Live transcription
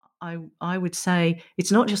I would say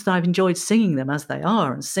it's not just that I've enjoyed singing them as they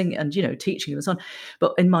are and teaching them and so on,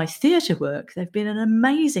 but in my theatre work, they've been an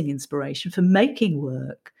amazing inspiration for making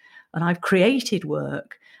work, and I've created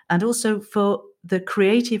work, and also for the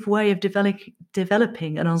creative way of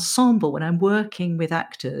developing an ensemble when I'm working with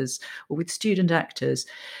actors or with student actors,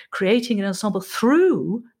 creating an ensemble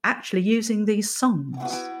through actually using these songs.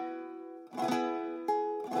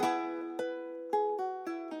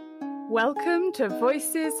 Welcome to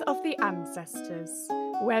Voices of the Ancestors,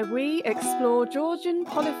 where we explore Georgian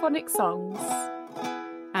polyphonic songs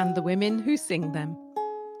and the women who sing them.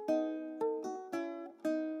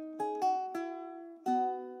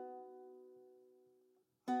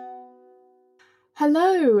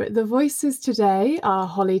 Hello, the voices today are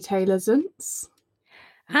Holly Taylor-Zuntz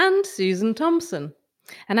and Susan Thompson.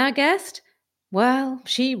 And our guest, well,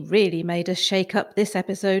 she really made us shake up this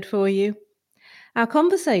episode for you. Our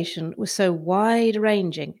conversation was so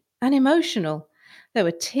wide-ranging and emotional. There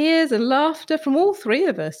were tears and laughter from all three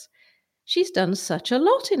of us. She's done such a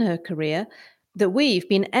lot in her career that we've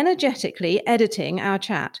been energetically editing our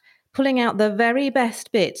chat, pulling out the very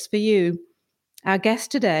best bits for you. Our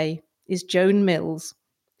guest today is Joan Mills.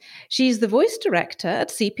 She's the voice director at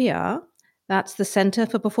CPR, that's the Centre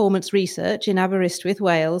for Performance Research in Aberystwyth,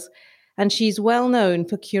 Wales, and she's well known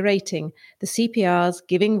for curating the CPR's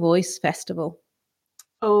Giving Voice Festival.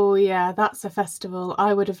 Oh yeah, that's a festival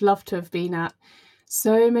I would have loved to have been at.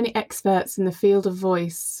 So many experts in the field of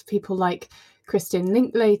voice, people like Kristin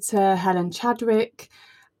Linklater, Helen Chadwick,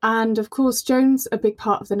 and of course Joan's a big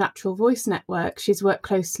part of the Natural Voice Network. She's worked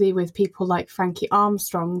closely with people like Frankie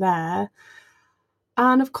Armstrong there.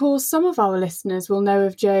 And of course some of our listeners will know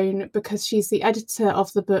of Joan because she's the editor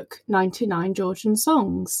of the book 99 Georgian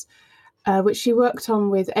Songs, which she worked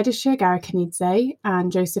on with Edisha Garakanidze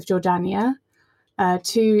and Joseph Jordania,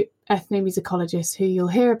 two ethnomusicologists who you'll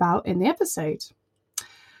hear about in the episode.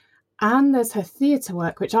 And there's her theatre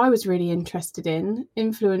work, which I was really interested in,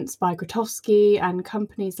 influenced by Grotowski and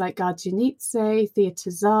companies like Gardzienice,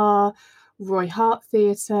 Theatre Czar, Roy Hart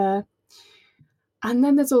Theatre. And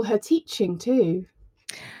then there's all her teaching too.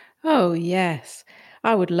 Oh, yes.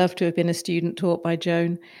 I would love to have been a student taught by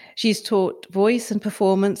Joan. She's taught voice and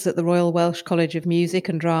performance at the Royal Welsh College of Music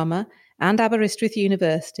and Drama and Aberystwyth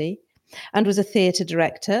University, and was a theatre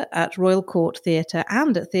director at Royal Court Theatre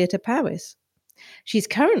and at Theatre Powys. She's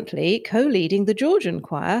currently co-leading the Georgian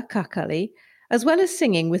choir, Kakali, as well as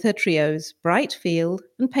singing with her trios, Bright Field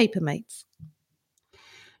and Papermates.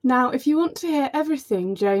 Now, if you want to hear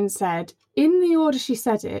everything Joan said, in the order she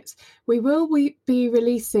said it, we will be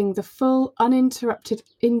releasing the full uninterrupted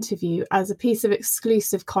interview as a piece of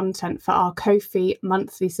exclusive content for our Ko-fi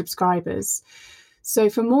monthly subscribers.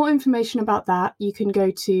 So for more information about that, you can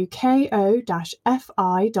go to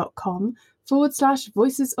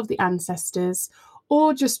ko-fi.com/Voices of the Ancestors,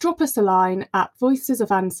 or just drop us a line at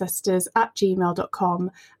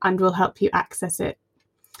voicesofancestors@gmail.com and we'll help you access it.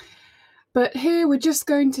 But here we're just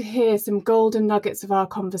going to hear some golden nuggets of our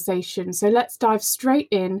conversation. So let's dive straight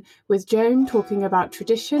in with Joan talking about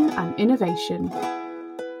tradition and innovation.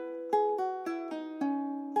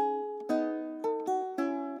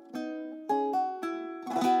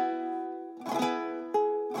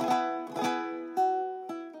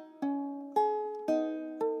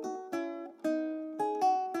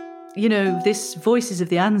 You know, this Voices of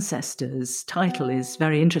the Ancestors title is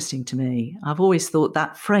very interesting to me. I've always thought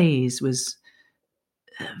that phrase was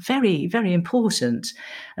very, very important.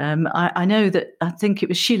 I know that I think it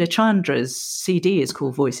was Sheila Chandra's CD is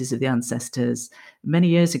called Voices of the Ancestors. Many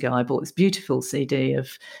years ago, I bought this beautiful CD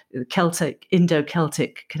of the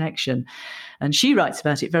Indo-Celtic connection, and she writes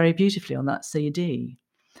about it very beautifully on that CD.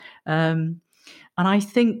 And I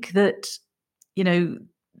think that, you know,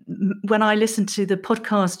 when I listened to the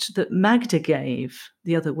podcast that Magda gave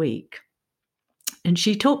the other week, and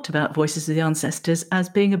she talked about Voices of the Ancestors as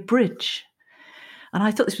being a bridge. And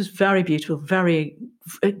I thought this was very beautiful, very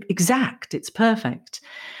exact. It's perfect.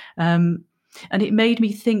 And it made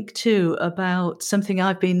me think too about something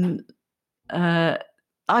I've been,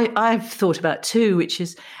 I've thought about too, which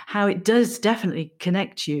is how it does definitely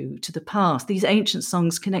connect you to the past. These ancient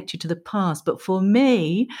songs connect you to the past. But for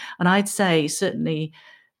me, and I'd say certainly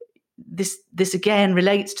this again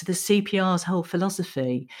relates to the CPR's whole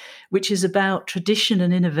philosophy, which is about tradition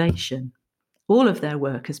and innovation. All of their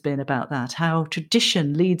work has been about that, how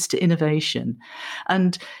tradition leads to innovation.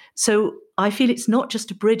 And so I feel it's not just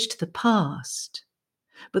a bridge to the past,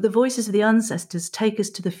 but the Voices of the Ancestors take us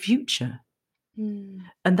to the future. And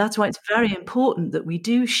that's why it's very important that we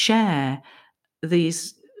do share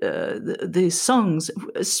these songs,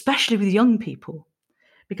 especially with young people,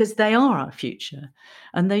 because they are our future,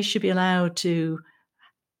 and they should be allowed to,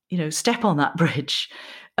 step on that bridge.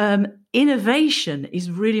 Innovation is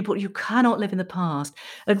really important. You cannot live in the past.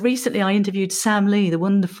 And recently I interviewed Sam Lee, the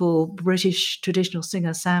wonderful British traditional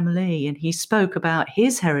singer Sam Lee, and he spoke about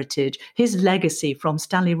his heritage, his legacy from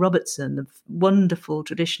Stanley Robertson, the wonderful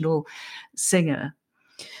traditional singer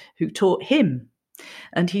who taught him.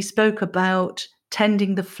 And he spoke about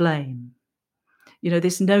tending the flame.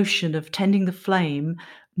 This notion of tending the flame,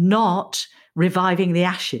 not reviving the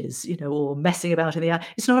ashes, or messing about in the ash.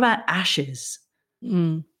 It's not about ashes.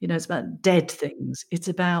 It's about dead things. It's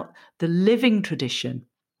about the living tradition.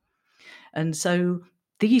 And so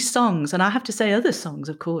these songs, and I have to say other songs,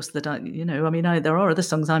 of course, that there are other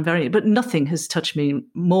songs but nothing has touched me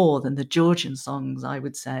more than the Georgian songs, I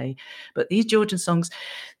would say. But these Georgian songs,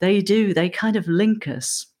 they kind of link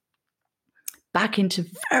us back into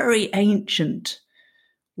very ancient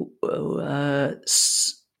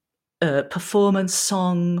performance,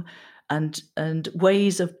 song, and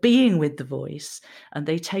ways of being with the voice, and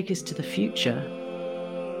they take us to the future.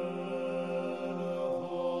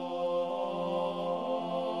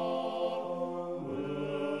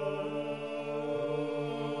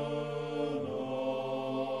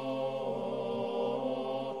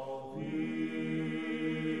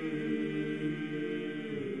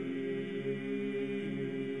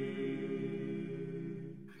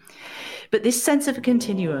 But this sense of a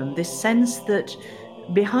continuum, this sense that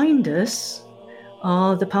behind us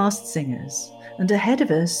are the past singers and ahead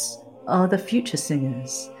of us are the future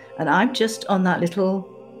singers. And I'm just on that little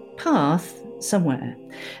path somewhere.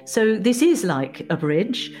 So this is like a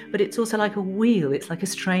bridge, but it's also like a wheel. It's like a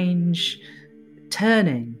strange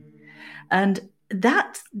turning. And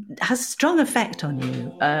that has a strong effect on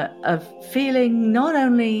you, of feeling not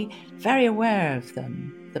only very aware of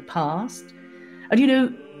them, the past, and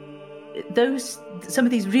some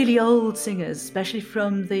of these really old singers, especially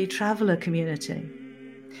from the traveller community,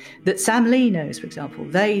 that Sam Lee knows, for example,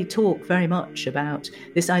 they talk very much about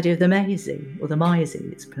this idea of the Maisie, or the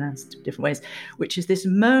Maisi, it's pronounced different ways, which is this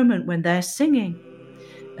moment when they're singing,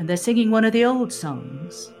 and they're singing one of the old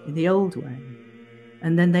songs in the old way,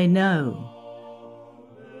 and then they know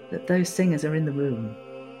that those singers are in the room.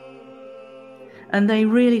 And they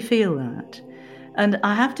really feel that. And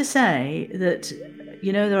I have to say that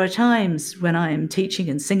there are times when I'm teaching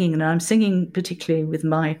and singing, and I'm singing particularly with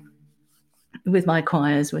my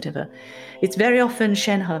choirs, whatever. It's very often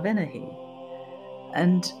Shen Ha-Venahi.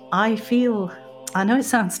 And I know it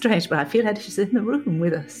sounds strange, but I feel that he's in the room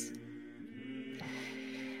with us.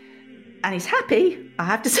 And he's happy, I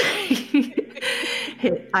have to say.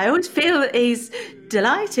 I always feel that he's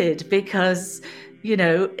delighted because,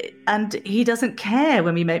 and he doesn't care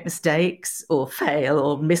when we make mistakes or fail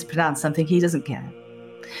or mispronounce something. He doesn't care.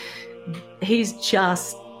 He's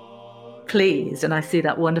just pleased, and I see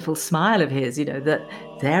that wonderful smile of his, that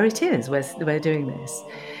there it is, we're doing this.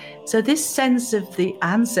 So this sense of the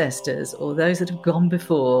ancestors, or those that have gone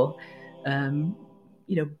before,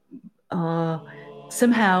 are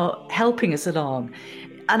somehow helping us along.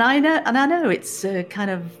 And I know it's a kind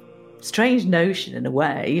of strange notion in a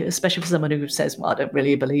way, especially for someone who says, well, I don't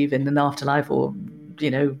really believe in an afterlife, or,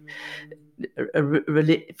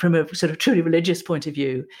 from a sort of truly religious point of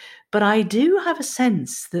view. But I do have a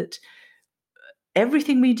sense that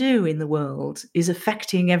everything we do in the world is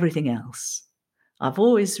affecting everything else. I've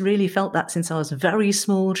always really felt that since I was a very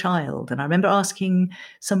small child. And I remember asking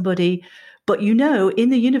somebody, but in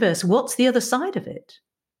the universe, what's the other side of it?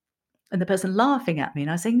 And the person laughing at me,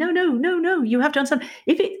 and I say, no, you have to understand,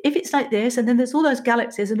 if it's like this, and then there's all those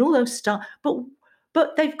galaxies and all those stars,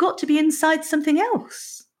 but they've got to be inside something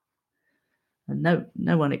else. And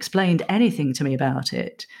no one explained anything to me about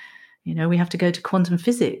it. We have to go to quantum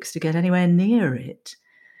physics to get anywhere near it.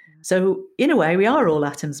 So in a way, we are all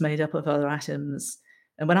atoms made up of other atoms.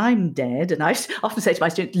 And when I'm dead, and I often say to my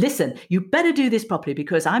students, listen, you better do this properly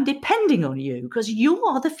because I'm depending on you, because you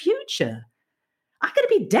are the future. I'm going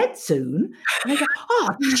to be dead soon. And they go, oh,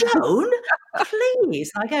 Joan,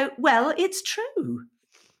 please. And I go, well, it's true.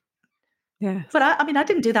 Yeah. But I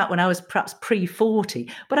didn't do that when I was perhaps pre-40,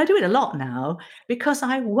 but I do it a lot now because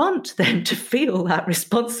I want them to feel that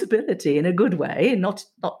responsibility in a good way, and not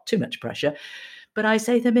too much pressure. But I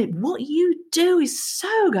say to them, what you do is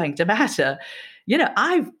so going to matter.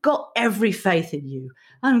 I've got every faith in you.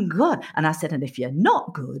 I'm God. And I said, and if you're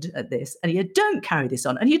not good at this, and you don't carry this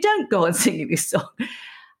on, and you don't go on singing this song,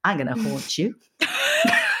 I'm going to haunt you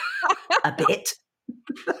a bit.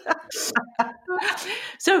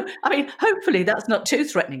 So, hopefully that's not too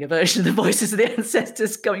threatening a version of the voices of the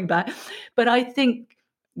ancestors coming back. But I think,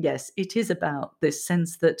 yes, it is about this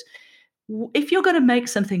sense that if you're going to make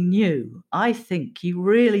something new, I think you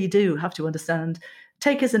really do have to understand,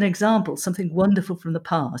 take as an example something wonderful from the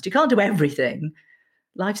past. You can't do everything.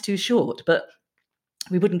 Life's too short, but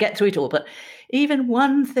we wouldn't get through it all. But even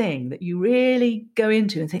one thing that you really go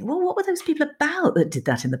into and think, well, what were those people about that did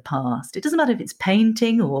that in the past? It doesn't matter if it's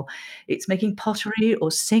painting or it's making pottery or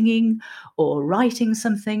singing or writing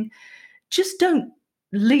something. Just don't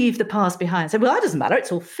leave the past behind and say, well, that doesn't matter.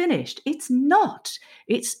 It's all finished. It's not.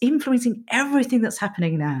 It's influencing everything that's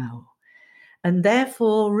happening now. And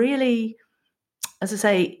therefore, really, as I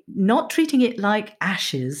say, not treating it like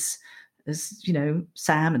ashes, as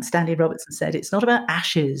Sam and Stanley Robertson said. It's not about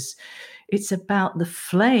ashes. It's about the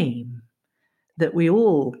flame that we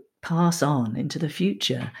all pass on into the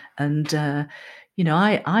future. And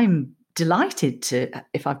I'm delighted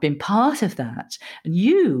if I've been part of that, and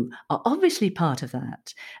you are obviously part of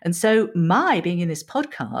that. And so my being in this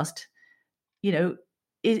podcast,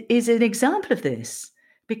 is an example of this,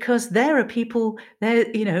 because there are people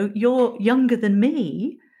there. You're younger than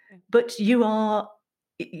me, but you are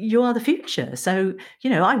the future. So,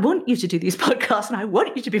 I want you to do these podcasts, and I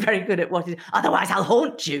want you to be very good at what it is. Otherwise, I'll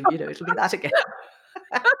haunt you. It'll be that again.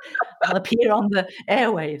 I'll appear on the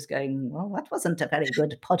airwaves going, well, that wasn't a very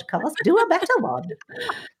good podcast. Do a better one.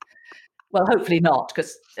 Well, hopefully not,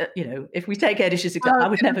 because, if we take Edish's example, I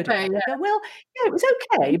would never do that. Yeah. Well, yeah, it was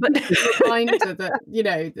okay. But reminder that,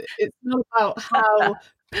 it's not about how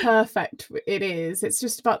perfect it is. It's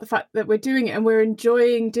just about the fact that we're doing it and we're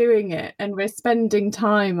enjoying doing it, and we're spending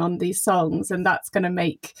time on these songs, and that's going to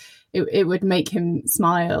make it would make him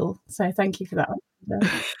smile. So thank you for that.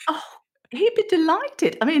 Oh, he'd be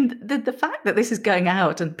delighted. I mean, the fact that this is going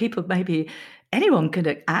out and people, maybe anyone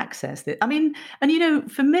can access it. I mean, and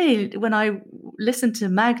for me, when I listened to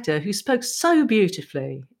Magda, who spoke so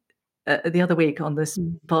beautifully the other week on this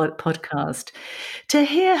podcast, to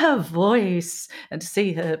hear her voice and to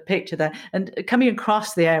see her picture there and coming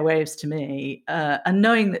across the airwaves to me, and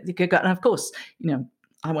knowing that you could go, and of course,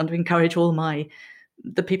 I want to encourage all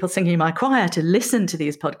the people singing in my choir to listen to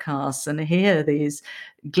these podcasts and hear these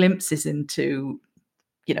glimpses into,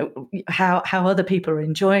 how other people are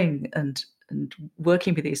enjoying and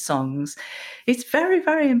working with these songs. It's very,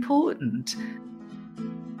 very important.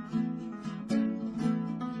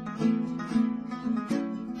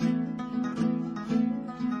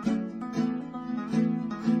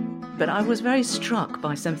 But I was very struck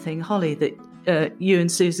by something, Holly, that you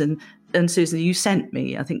and Susan, you sent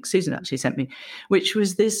me. I think Susan actually sent me, which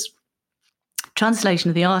was this translation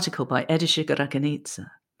of the article by Edisha Garakanidze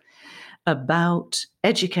about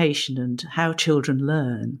education and how children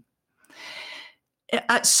learn.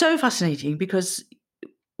 It's so fascinating, because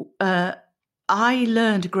I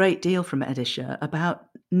learned a great deal from Edisha about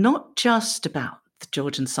not just about the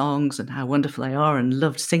Georgian songs and how wonderful they are, and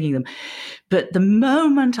loved singing them, but the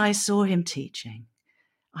moment I saw him teaching,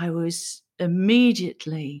 I was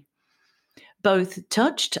immediately both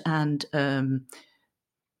touched and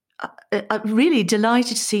really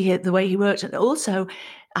delighted to see the way he worked. And also,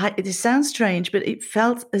 it sounds strange, but it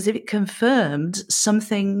felt as if it confirmed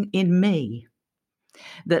something in me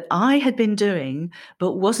that I had been doing,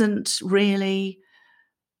 but wasn't really,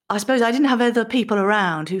 I suppose I didn't have other people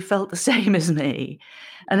around who felt the same as me.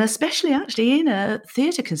 And especially actually in a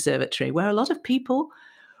theatre conservatory, where a lot of people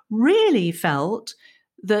really felt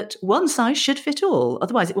that one size should fit all.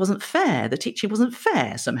 Otherwise, it wasn't fair. The teaching wasn't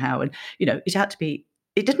fair somehow. And, it had to be,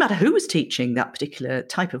 it didn't matter who was teaching that particular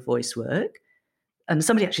type of voice work. And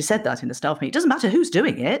somebody actually said that in the staff meeting. It doesn't matter who's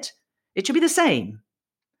doing it. It should be the same.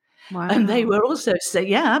 Wow. And they were also saying,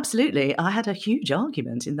 yeah, absolutely. I had a huge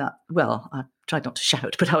argument in that. Well, I tried not to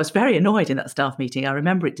shout, but I was very annoyed in that staff meeting. I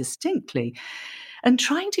remember it distinctly. And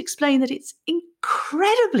trying to explain that it's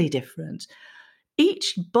incredibly different.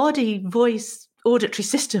 Each body, voice, auditory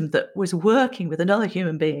system that was working with another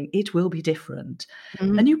human being, it will be different.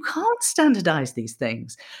 Mm-hmm. And you can't standardize these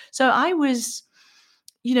things. So I was,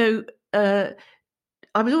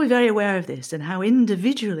 I was always very aware of this and how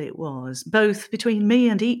individual it was, both between me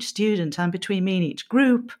and each student and between me and each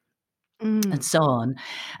group and so on.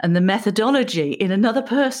 And the methodology in another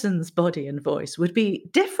person's body and voice would be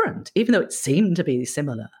different, even though it seemed to be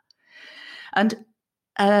similar. And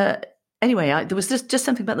anyway, there was just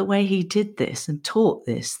something about the way he did this and taught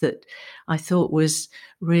this that I thought was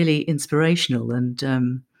really inspirational. And,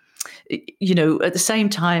 at the same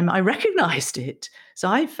time, I recognized it. So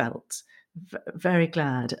I felt very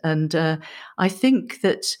glad. And I think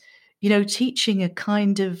that, teaching a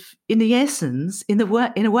kind of, in the essence, in a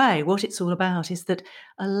way, what it's all about is that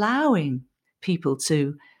allowing people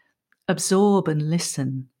to absorb and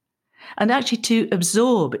listen And actually to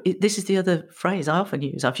absorb, this is the other phrase I often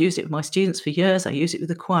use. I've used it with my students for years. I use it with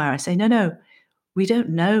the choir. I say, no, we don't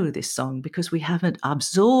know this song because we haven't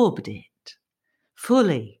absorbed it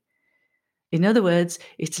fully. In other words,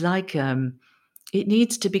 it's like it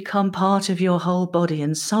needs to become part of your whole body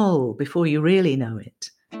and soul before you really know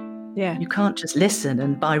it. Yeah. You can't just listen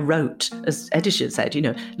and by rote, as Edisha said,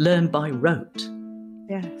 learn by rote.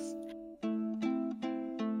 Yes.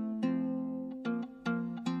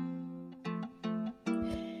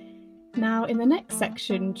 Now, in the next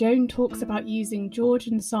section, Joan talks about using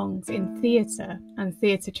Georgian songs in theatre and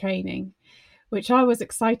theatre training, which I was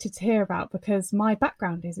excited to hear about because my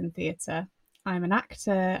background is in theatre. I'm an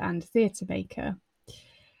actor and theatre maker.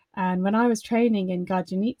 And when I was training in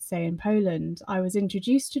Gardzienice in Poland, I was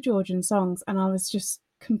introduced to Georgian songs and I was just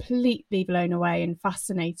completely blown away and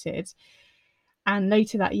fascinated. And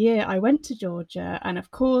later that year, I went to Georgia and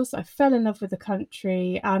of course, I fell in love with the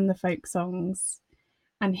country and the folk songs.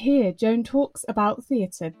 And here, Joan talks about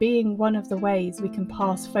theatre being one of the ways we can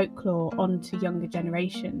pass folklore on to younger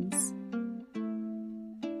generations.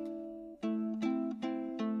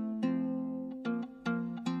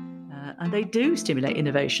 And they do stimulate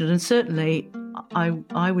innovation. And certainly,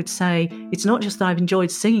 I would say it's not just that I've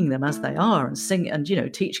enjoyed singing them as they are and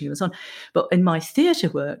teaching them and so on, but in my theatre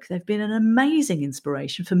work, they've been an amazing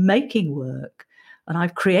inspiration for making work. And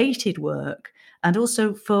I've created work and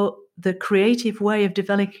also for the creative way of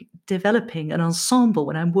developing an ensemble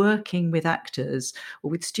when I'm working with actors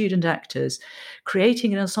or with student actors,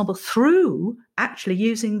 creating an ensemble through actually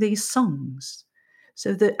using these songs.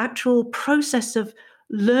 So the actual process of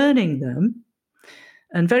learning them,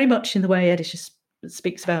 and very much in the way Edisha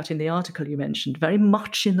speaks about in the article you mentioned, very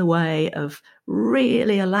much in the way of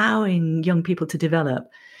really allowing young people to develop,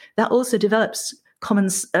 that also develops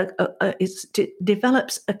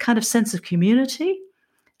develops a kind of sense of community,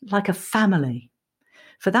 like a family.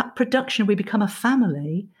 For that production, we become a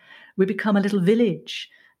family, we become a little village,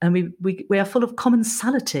 and we are full of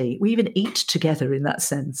commensality. We even eat together in that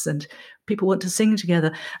sense, and people want to sing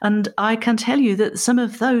together. And I can tell you that some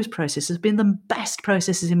of those processes have been the best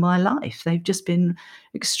processes in my life. They've just been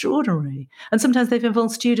extraordinary. And sometimes they've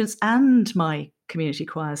involved students and my community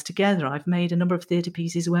choirs together. I've made a number of theatre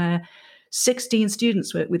pieces where 16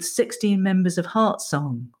 students work with 16 members of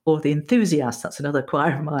Heartsong, or the Enthusiasts, that's another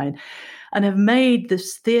choir of mine, and have made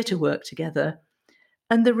this theatre work together.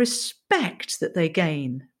 And the respect that they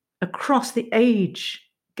gain across the age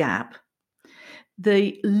gap,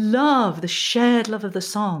 the shared love of the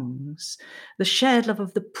songs, the shared love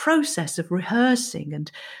of the process of rehearsing and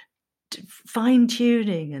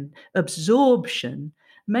fine-tuning and absorption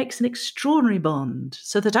makes an extraordinary bond,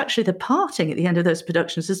 so that actually the parting at the end of those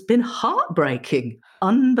productions has been heartbreaking,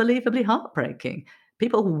 unbelievably heartbreaking.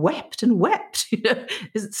 People wept and wept,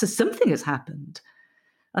 so something has happened.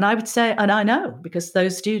 And I would say, and I know, because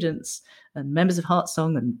those students and members of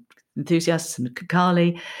Heartsong and Enthusiasts and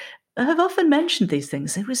Kakali have often mentioned these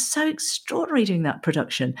things. It was so extraordinary doing that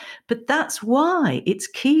production. But that's why it's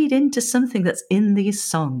keyed into something that's in these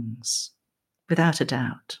songs, without a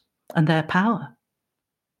doubt, and their power.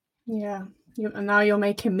 Yeah, and now you're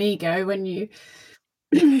making me go when you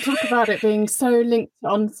talk about it being so linked to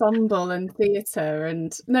ensemble and theatre,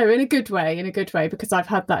 and no, in a good way, because I've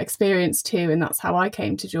had that experience too, and that's how I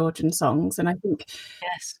came to Georgian songs. And I think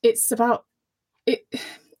it's about it.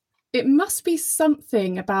 It must be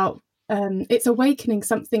something about it's awakening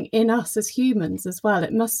something in us as humans as well.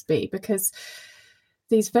 It must be, because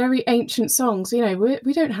these very ancient songs,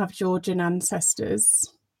 we don't have Georgian ancestors,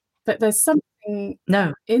 but there's something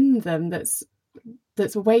in them that's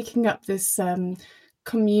waking up this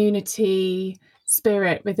community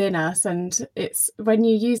spirit within us. And it's when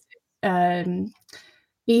you use it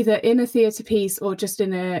either in a theatre piece or just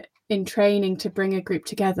in training to bring a group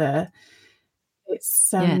together, it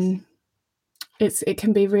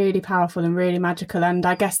can be really powerful and really magical. And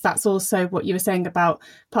I guess that's also what you were saying about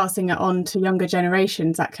passing it on to younger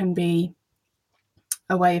generations. That can be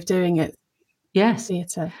a way of doing it. Yes,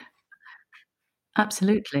 theatre.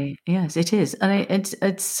 Absolutely, yes, it is, and it's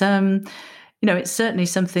it's certainly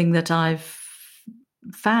something that I've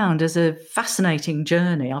found as a fascinating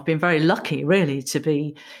journey. I've been very lucky, really, to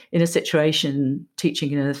be in a situation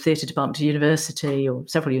teaching in a theatre department at a university or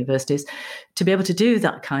several universities, to be able to do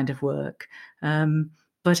that kind of work.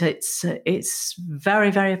 But it's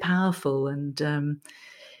very, very powerful, and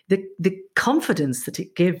the confidence that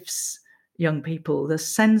it gives young people, the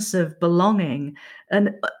sense of belonging.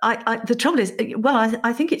 And the trouble is,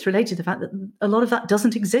 I think it's related to the fact that a lot of that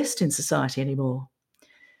doesn't exist in society anymore.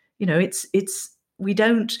 It's we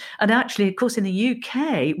don't, and actually, of course, in the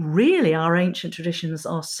UK, really our ancient traditions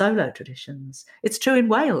are solo traditions. It's true in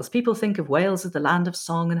Wales. People think of Wales as the land of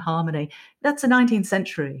song and harmony. That's a 19th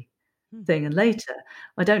century thing, and later.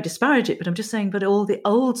 I don't disparage it, but I'm just saying, but all the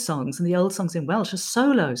old songs and the old songs in Welsh are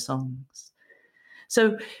solo songs.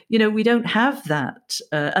 So, we don't have that,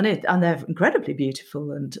 and they're incredibly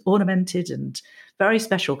beautiful and ornamented and very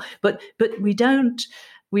special, but we don't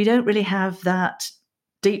really have that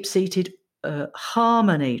deep-seated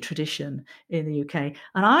harmony tradition in the UK.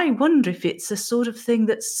 And I wonder if it's a sort of thing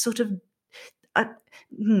that's sort of,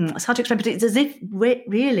 it's hard to explain, but it's as if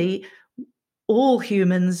really all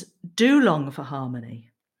humans do long for harmony,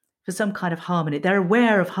 for some kind of harmony. They're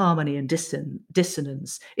aware of harmony and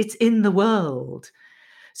dissonance. It's in the world.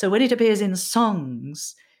 So when it appears in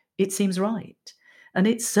songs, it seems right. And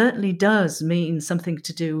it certainly does mean something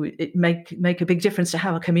to do, it make a big difference to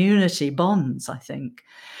how a community bonds, I think.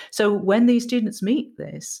 So when these students meet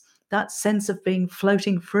this, that sense of being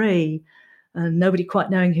floating free and nobody quite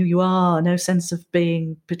knowing who you are, no sense of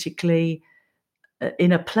being particularly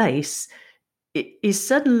in a place, it is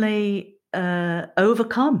suddenly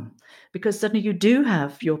overcome, because suddenly you do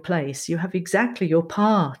have your place, you have exactly your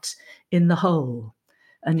part in the whole.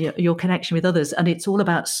 And your connection with others. And it's all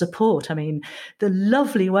about support. I mean, the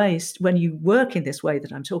lovely ways when you work in this way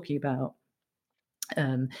that I'm talking about,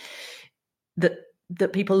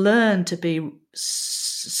 that people learn to be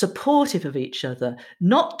supportive of each other,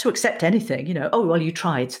 not to accept anything, oh, well, you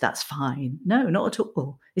tried, so that's fine. No, not at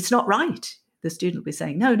all. It's not right. The student will be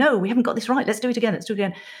saying, no, we haven't got this right. Let's do it again.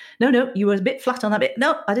 No, you were a bit flat on that bit.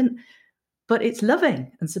 No, I didn't. But it's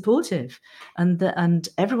loving and supportive, and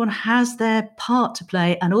everyone has their part to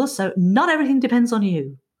play. And also, not everything depends on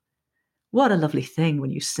you. What a lovely thing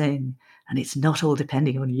when you sing and it's not all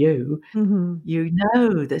depending on you. Mm-hmm. You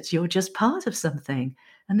know that you're just part of something.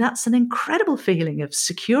 And that's an incredible feeling of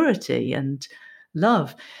security and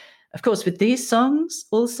love. Of course, with these songs,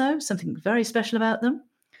 also, something very special about them.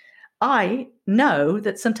 I know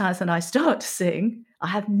that sometimes when I start to sing, I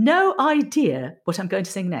have no idea what I'm going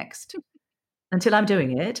to sing next until I'm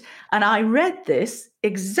doing it. And I read this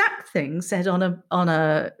exact thing said on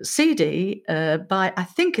a CD by, I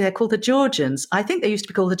think they're called the Georgians. I think they used to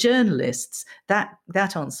be called the Journalists, that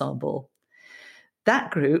ensemble.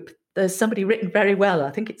 That group, there's somebody written very well,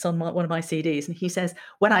 I think it's on one of my CDs, and he says,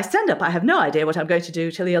 when I stand up, I have no idea what I'm going to do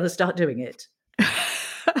till the others start doing it.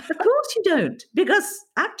 Of course you don't, because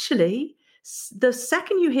actually, the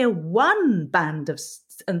second you hear one band of,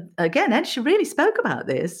 and again, Ed really spoke about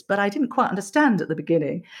this, but I didn't quite understand at the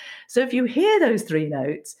beginning. So if you hear those three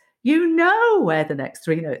notes, you know where the next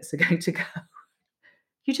three notes are going to go.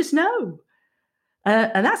 You just know.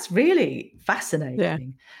 And that's really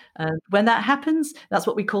fascinating. Yeah. When that happens, that's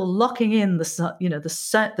what we call locking in. The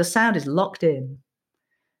sound is locked in.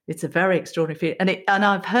 It's a very extraordinary feeling. And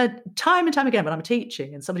I've heard time and time again when I'm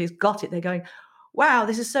teaching and somebody's got it, they're going, wow,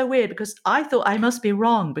 this is so weird, because I thought I must be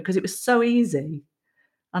wrong because it was so easy.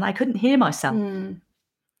 And I couldn't hear myself.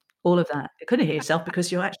 All of that. You couldn't hear yourself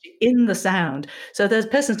because you're actually in the sound. So the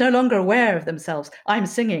person's no longer aware of themselves. I'm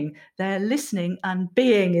singing. They're listening and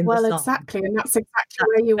being in the song. Well, exactly. And that's exactly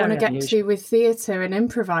where you want to get to with theatre and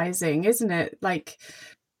improvising, isn't it? Like,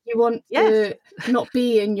 you want to not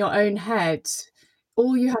be in your own head.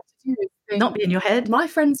 All you have to do is think, not be in your head. My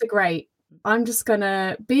friends are great. I'm just going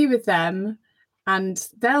to be with them and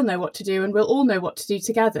they'll know what to do and we'll all know what to do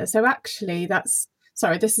together. So actually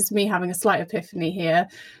this is me having a slight epiphany here.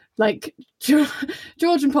 Like,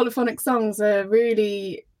 Georgian polyphonic songs are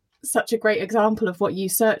really such a great example of what you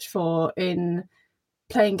search for in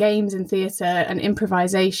playing games in theatre and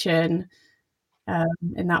improvisation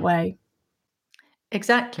in that way.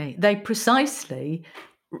 Exactly. They precisely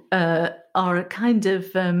are a kind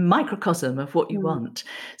of microcosm of what you want.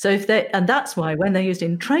 So and that's why when they're used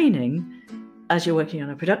in training, as you're working on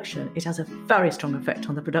a production, it has a very strong effect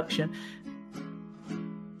on the production.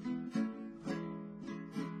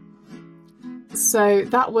 So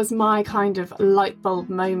that was my kind of light bulb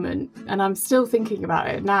moment, and I'm still thinking about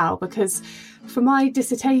it now, because for my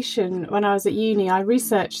dissertation when I was at uni, I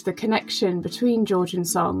researched the connection between Georgian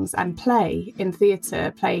songs and play in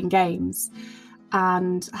theatre, playing games,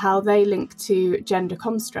 and how they link to gender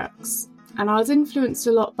constructs. And I was influenced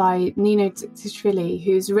a lot by Nino Tzitzishvili,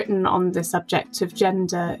 who's written on the subject of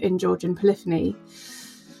gender in Georgian polyphony.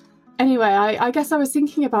 Anyway, I guess I was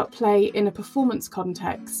thinking about play in a performance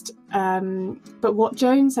context, but what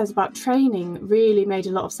Joan says about training really made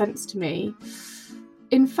a lot of sense to me.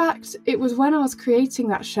 In fact, it was when I was creating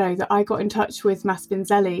that show that I got in touch with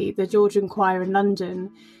Maspinzelli, the Georgian choir in London,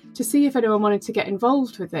 to see if anyone wanted to get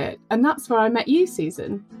involved with it. And that's where I met you,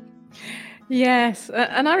 Susan. Yes,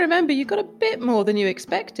 and I remember you got a bit more than you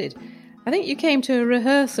expected. I think you came to a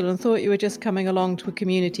rehearsal and thought you were just coming along to a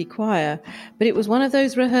community choir, but it was one of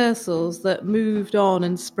those rehearsals that moved on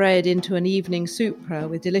and spread into an evening supra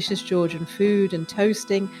with delicious Georgian food and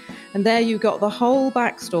toasting, and there you got the whole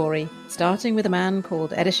backstory, starting with a man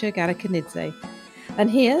called Edisha Garakanidze.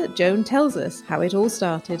 And here, Joan tells us how it all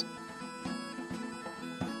started.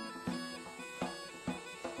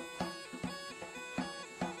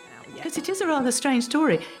 Because it is a rather strange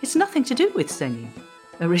story. It's nothing to do with singing.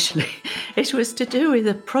 Originally, it was to do with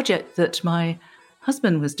a project that my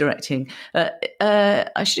husband was directing.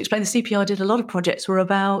 I should explain the CPR did a lot of projects were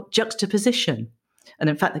about juxtaposition.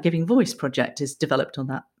 And in fact, the Giving Voice project is developed on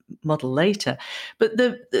that model later. But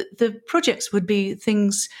the projects would be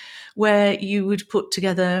things where you would put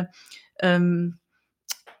together, I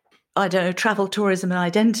don't know, travel, tourism and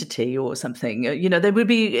identity or something. There would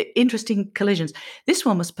be interesting collisions. This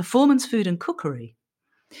one was performance, food and cookery.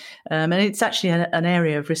 And it's actually an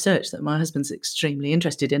area of research that my husband's extremely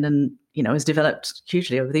interested in and, has developed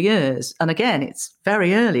hugely over the years. And again, it's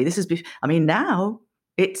very early. Now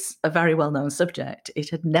it's a very well-known subject.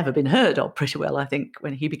 It had never been heard of pretty well, I think,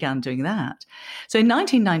 when he began doing that. So in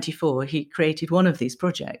 1994, he created one of these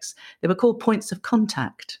projects. They were called Points of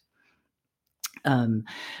Contact.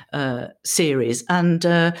 Series. And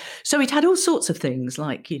so it had all sorts of things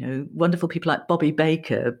like, wonderful people like Bobby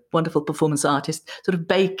Baker, wonderful performance artist, sort of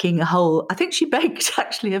baking I think she baked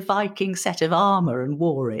actually a Viking set of armour and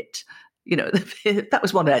wore it. That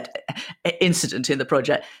was one incident in the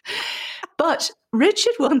project. But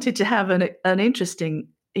Richard wanted to have an interesting,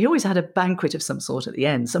 he always had a banquet of some sort at the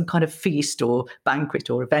end, some kind of feast or banquet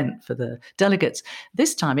or event for the delegates.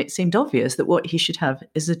 This time it seemed obvious that what he should have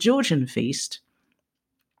is a Georgian feast.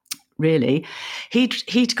 Really,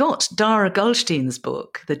 he'd got Dara Goldstein's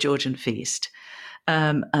book, The Georgian Feast,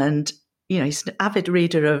 and he's an avid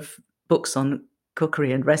reader of books on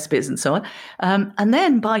cookery and recipes and so on. And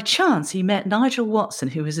then by chance, he met Nigel Watson,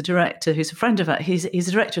 who is a director, who's a friend of ours. He's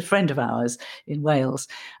a director friend of ours in Wales,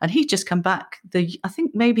 and he'd just come back. I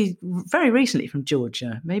think maybe very recently from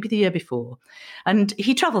Georgia, maybe the year before, and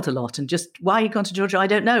he travelled a lot. And just why he'd gone to Georgia, I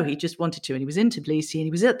don't know. He just wanted to, and he was in Tbilisi, and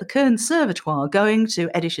he was at the Conservatoire going to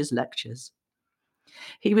Edisha's lectures.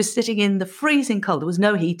 He was sitting in the freezing cold. There was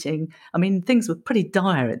no heating. Things were pretty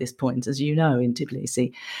dire at this point, as you know, in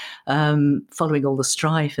Tbilisi, following all the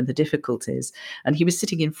strife and the difficulties. And he was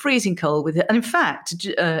sitting in freezing cold with it. And in fact,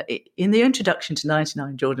 in the introduction to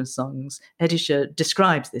 99 Georgian Songs, Edisha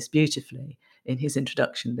describes this beautifully in his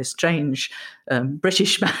introduction, this strange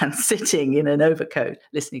British man sitting in an overcoat,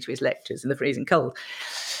 listening to his lectures in the freezing cold.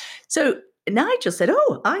 So Nigel said,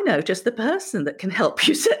 "Oh, I know just the person that can help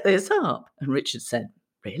you set this up." And Richard said,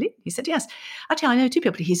 "Really?" He said, "Yes. Actually, I know two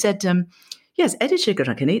people." He said, "Yes, Edisha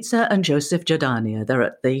Garakanidze and Joseph Jordania. They're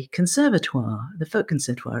at the Conservatoire, the Folk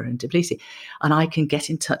Conservatoire in Tbilisi, and I can get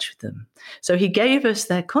in touch with them." So he gave us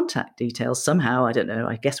their contact details somehow. I don't know.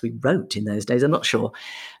 I guess we wrote in those days. I'm not sure.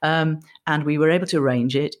 And we were able to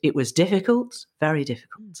arrange it. It was difficult, very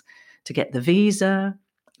difficult, to get the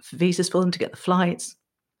visas for them, to get the flights,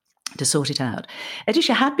 to sort it out.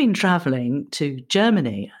 Edisha had been travelling to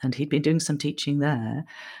Germany and he'd been doing some teaching there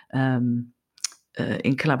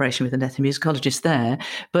in collaboration with an ethnomusicologist there,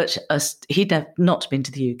 but he'd not been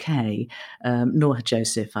to the UK, nor had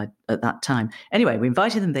Joseph at that time. Anyway, we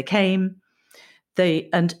invited them, they came.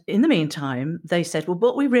 And in the meantime, they said, well,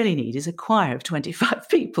 what we really need is a choir of 25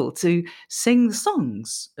 people to sing the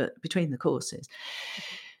songs between the courses.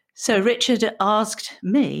 So Richard asked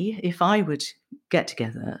me if I would get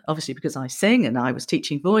together, obviously because I sing and I was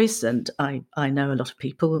teaching voice and I know a lot of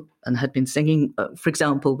people and had been singing, for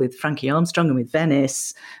example, with Frankie Armstrong and with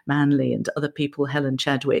Venice, Manley and other people, Helen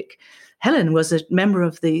Chadwick. Helen was a member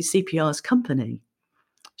of the CPR's company.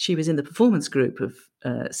 She was in the performance group of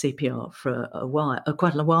CPR for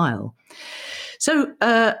quite a while. So,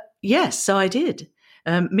 yes, so I did.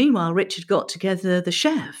 Meanwhile, Richard got together the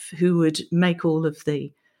chef who would make all of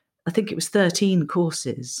I think it was 13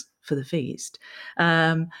 courses for the feast.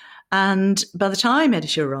 And by the time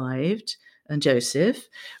Edisha arrived and Joseph,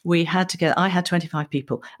 I had 25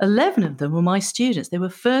 people. 11 of them were my students. They were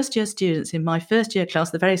first-year students in my first-year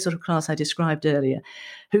class, the very sort of class I described earlier,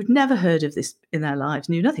 who'd never heard of this in their lives,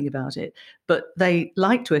 knew nothing about it, but they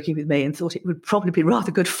liked working with me and thought it would probably be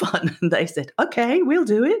rather good fun. And they said, okay, we'll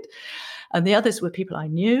do it. And the others were people I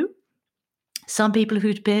knew, some people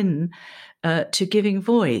who'd been to Giving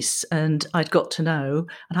Voice, and I'd got to know.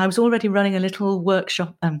 And I was already running a little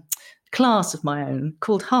workshop class of my own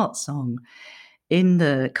called Heart Song in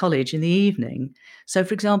the college in the evening. So,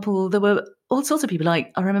 for example, there were all sorts of people.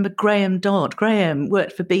 Like, I remember Graham Dodd. Graham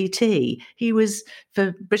worked for BT. He was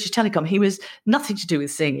for British Telecom. He was nothing to do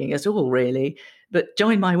with singing at all, really, but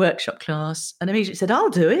joined my workshop class and immediately said, I'll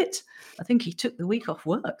do it. I think he took the week off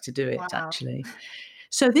work to do it, actually.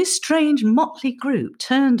 So this strange motley group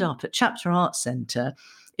turned up at Chapter Arts Centre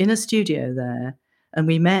in a studio there. And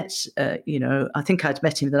we met, I think I'd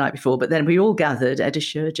met him the night before, but then we all gathered,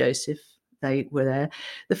 Edisha, Joseph, they were there.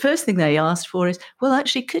 The first thing they asked for is, well,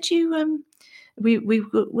 actually, could you, we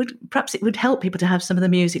would, perhaps it would help people to have some of the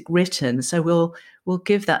music written. So we'll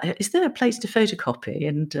give that. Is there a place to photocopy?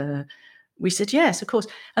 And we said, yes, of course.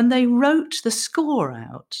 And they wrote the score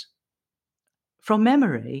out from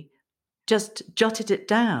memory, just jotted it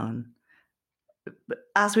down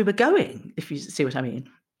as we were going, if you see what I mean.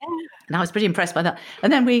 Yeah. And I was pretty impressed by that.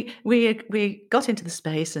 And then we got into the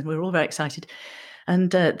space and we were all very excited.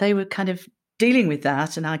 And they were kind of dealing with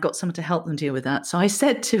that, and I got someone to help them deal with that. So I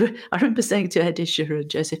remember saying to Edisha and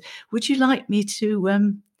Joseph, would you like me to,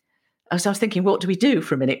 so I was thinking, what do we do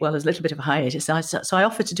for a minute? Well, there's a little bit of a hiatus. So I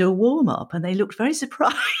offered to do a warm-up, and they looked very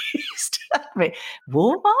surprised at me.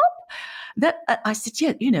 Warm-up? I said,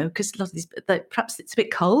 yeah, because a lot of these, perhaps it's a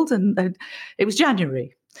bit cold, and it was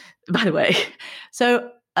January, by the way.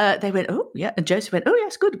 So they went, oh, yeah. And Joseph went, oh,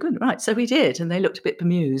 yes, good. Right. So we did. And they looked a bit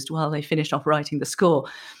bemused while they finished off writing the score.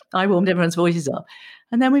 I warmed everyone's voices up.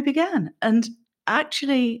 And then we began. And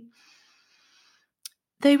actually,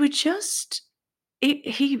 they were just,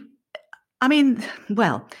 the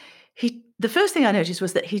first thing I noticed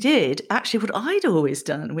was that he did actually what I'd always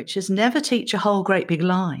done, which is never teach a whole great big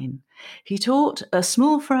line. He taught a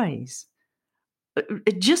small phrase,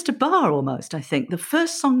 just a bar almost, I think. The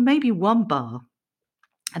first song, maybe one bar.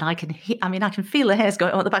 And I can feel the hairs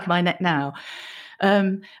going on the back of my neck now,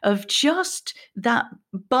 of just that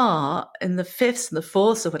bar in the fifths and the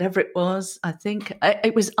fourths or whatever it was. I think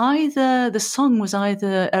it was the song was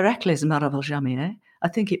either Héraclès M'arrive jamais. I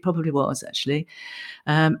think it probably was, actually.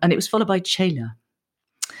 And it was followed by Chela.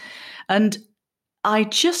 And I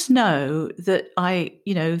just know that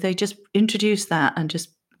they just introduced that and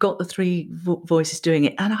just got the three voices doing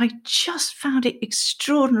it, and I just found it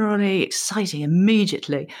extraordinarily exciting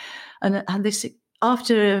immediately. And this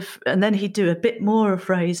and then he'd do a bit more of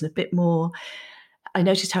phrase and a bit more. I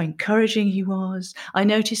noticed how encouraging he was. I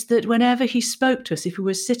noticed that whenever he spoke to us, if we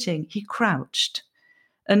were sitting, he crouched.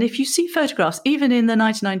 And if you see photographs, even in the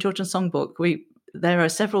 99 Georgian Songbook, there are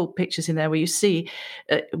several pictures in there where you see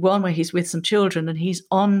one where he's with some children and he's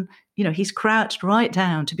on, he's crouched right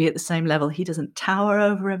down to be at the same level. He doesn't tower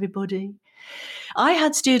over everybody. I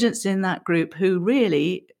had students in that group who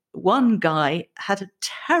really, one guy had a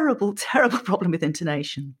terrible, terrible problem with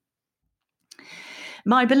intonation.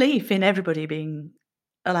 My belief in everybody being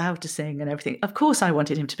allowed to sing and everything, of course I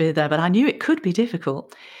wanted him to be there, but I knew it could be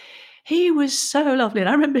difficult. He was so lovely. And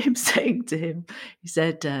I remember him saying to him, he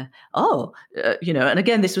said, and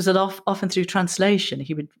again, this was often through translation.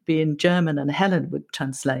 He would be in German and Helen would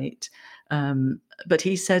translate. But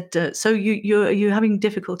he said, so you're having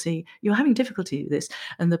difficulty. You're having difficulty with this.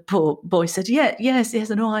 And the poor boy said, yes,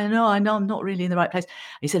 I know, I'm not really in the right place.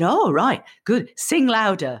 He said, oh, right, good. Sing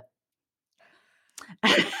louder.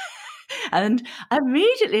 And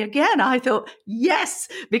immediately, again, I thought, yes,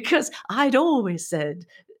 because I'd always said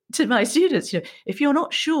to my students, if you're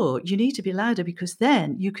not sure, you need to be louder, because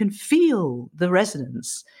then you can feel the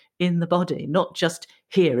resonance in the body, not just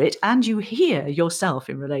hear it, and you hear yourself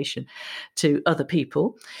in relation to other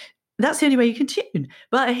people. That's the only way you can tune.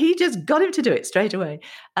 But he just got him to do it straight away.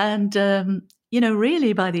 And,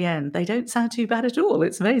 really by the end, they don't sound too bad at all.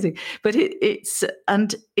 It's amazing. But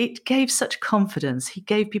it gave such confidence. He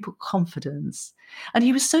gave people confidence. And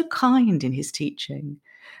he was so kind in his teaching.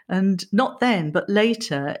 And not then, but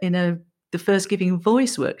later in the first Giving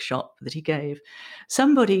Voice workshop that he gave,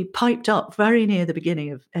 somebody piped up very near the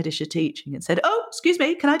beginning of Edisha teaching and said, oh, excuse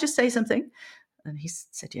me, can I just say something? And he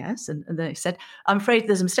said, yes. And they said, I'm afraid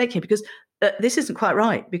there's a mistake here, because this isn't quite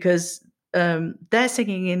right, because they're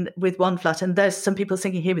singing in with one flat and there's some people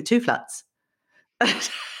singing here with two flats. And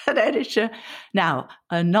Edisha, now,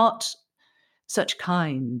 a not such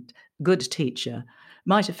kind, good teacher,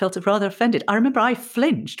 might have felt rather offended. I remember I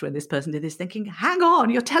flinched when this person did this, thinking, hang on,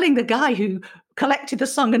 you're telling the guy who collected the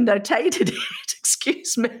song and notated it,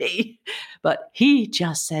 excuse me. But he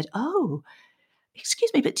just said, oh, excuse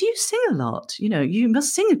me, but do you sing a lot? You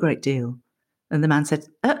must sing a great deal. And the man said,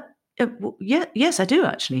 yes, I do,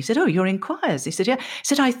 actually. He said, oh, you're in choirs. He said, yeah. He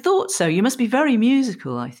said, I thought so. You must be very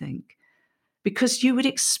musical, I think, because you would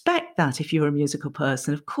expect that if you were a musical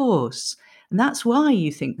person, of course. And that's why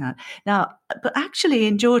you think that. Now, but actually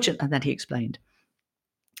in Georgian, and then he explained,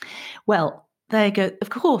 well, they go, of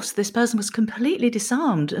course, this person was completely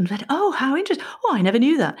disarmed and went, oh, how interesting. Oh, I never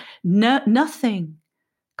knew that. No, nothing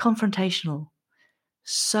confrontational.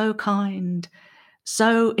 So kind,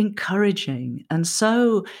 so encouraging, and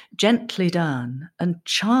so gently done and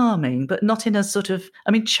charming, but not in a sort of,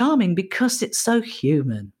 charming because it's so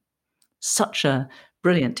human. Such a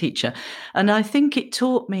brilliant teacher. And I think it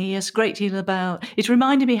taught me a great deal about, it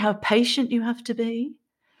reminded me how patient you have to be.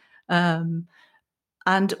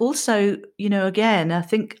 And also, again,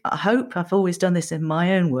 I hope I've always done this in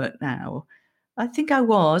my own work now. I think I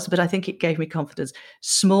was, but I think it gave me confidence.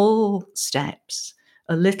 Small steps,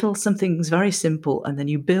 a little, something's very simple, and then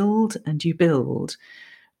you build and you build.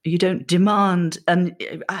 You don't demand. And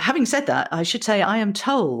having said that, I should say I am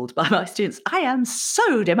told by my students, I am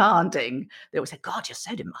so demanding. They always say, God, you're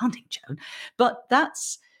so demanding, Joan. But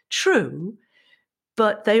that's true.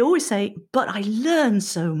 But they always say, but I learn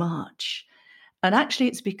so much. And actually,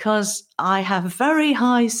 it's because I have very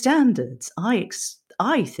high standards.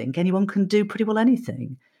 I think anyone can do pretty well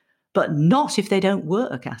anything, but not if they don't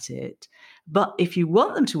work at it. But if you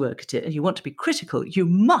want them to work at it and you want to be critical, you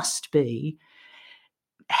must be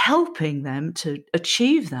helping them to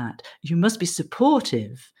achieve that. You must be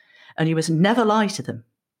supportive, and you must never lie to them.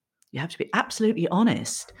 You have to be absolutely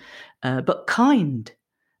honest, but kind,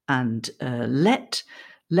 and let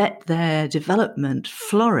their development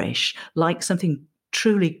flourish like something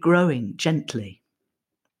truly growing gently.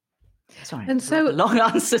 Sorry, and so a long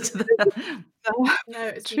answer to that. No,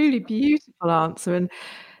 it's a truly beautiful answer, and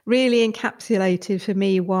really encapsulated for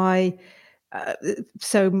me why.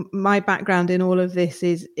 So my background in all of this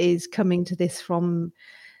is coming to this from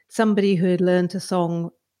somebody who had learned a song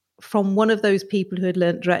from one of those people who had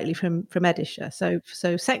learned directly from Edisha,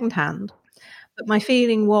 so secondhand. But my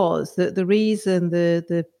feeling was that the reason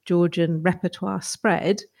the Georgian repertoire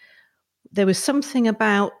spread, there was something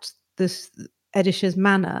about this Edisha's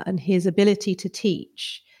manner and his ability to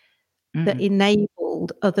teach that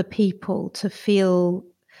enabled other people to feel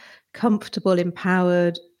comfortable,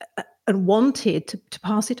 empowered, and wanted to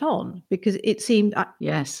pass it on, because it seemed...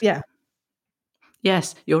 Yes. Yeah.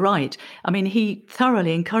 Yes, you're right. He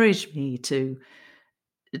thoroughly encouraged me to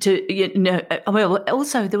well,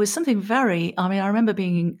 also there was something very, I remember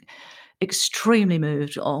being extremely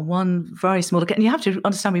moved on one very small occasion. And you have to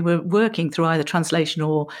understand, we were working through either translation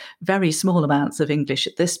or very small amounts of English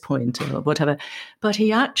at this point or whatever. But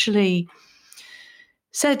he actually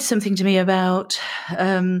said something to me about,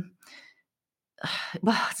 well,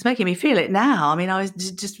 it's making me feel it now. I was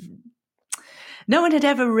just, no one had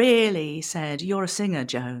ever really said, you're a singer,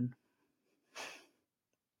 Joan.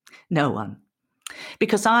 No one.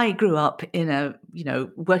 Because I grew up in a,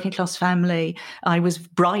 working class family. I was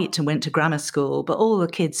bright and went to grammar school, but all the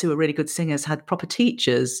kids who were really good singers had proper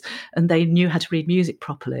teachers and they knew how to read music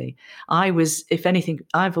properly. I was, if anything,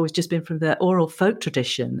 I've always just been from the oral folk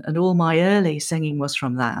tradition, and all my early singing was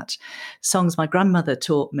from that. Songs my grandmother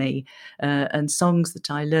taught me, and songs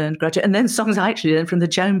that I learned gradually, and then songs I actually learned from the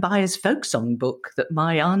Joan Byers folk song book that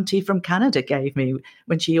my auntie from Canada gave me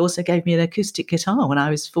when she also gave me an acoustic guitar when I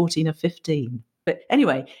was 14 or 15. But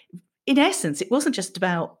anyway, in essence, it wasn't just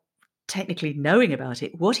about technically knowing about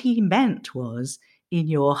it. What he meant was, in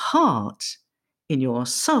your heart, in your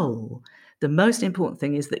soul, the most important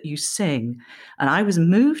thing is that you sing. And I was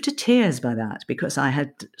moved to tears by that, because I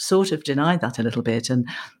had sort of denied that a little bit and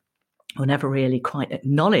never really quite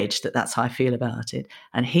acknowledged that that's how I feel about it.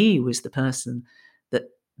 And he was the person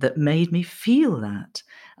that made me feel that.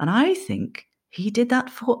 And I think he did that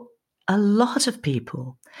for a lot of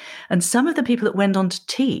people. And some of the people that went on to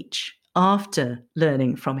teach after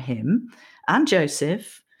learning from him and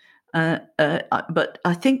Joseph, but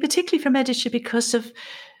I think particularly from Edisha, because of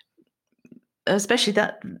especially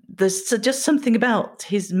that there's just something about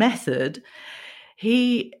his method.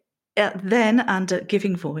 He then, and at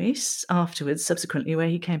Giving Voice afterwards, subsequently, where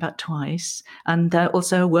he came back twice, and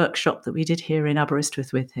also a workshop that we did here in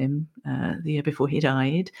Aberystwyth with him the year before he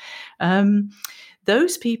died.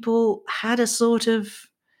 Those people had a sort of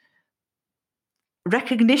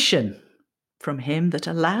recognition from him that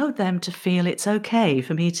allowed them to feel it's okay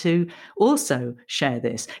for me to also share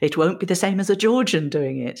this. It won't be the same as a Georgian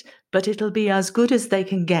doing it, but it'll be as good as they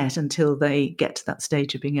can get until they get to that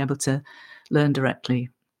stage of being able to learn directly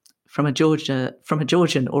from a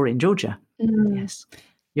Georgian or in Georgia. Yes,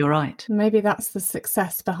 you're right. Maybe that's the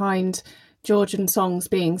success behind Georgian songs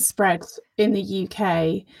being spread in the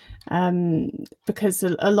UK, because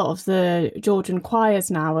a lot of the Georgian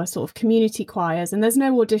choirs now are sort of community choirs, and there's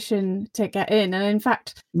no audition to get in. And in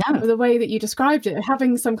fact, the way that you described it,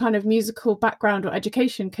 having some kind of musical background or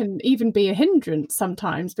education can even be a hindrance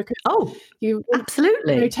sometimes, because you want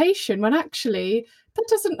absolutely notation when actually that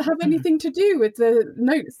doesn't have anything to do with the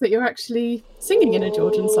notes that you're actually singing in a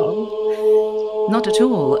Georgian song. Not at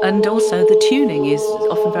all. And also the tuning is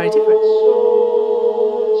often very different.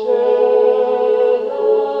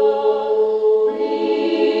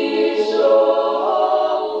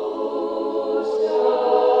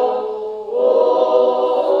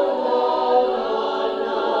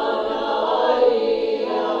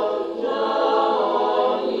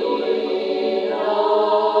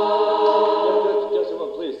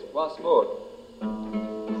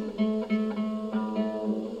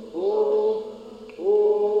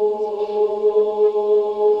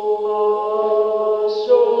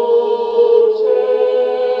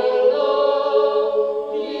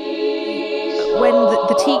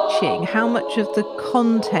 How much of the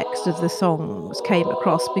context of the songs came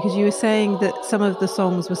across? Because you were saying that some of the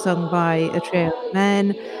songs were sung by a trio of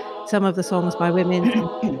men, some of the songs by women,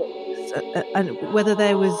 and whether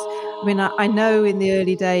there was, I mean, I know in the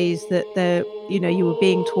early days that you were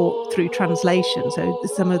being taught through translation, so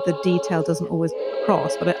some of the detail doesn't always come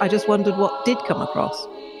across, but I just wondered what did come across.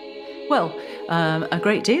 Well, a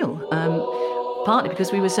great deal. Partly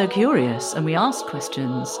because we were so curious and we asked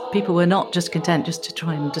questions. People were not just content just to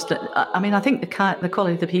try and I think the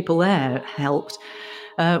quality of the people there helped.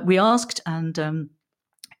 We asked, and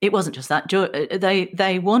it wasn't just that.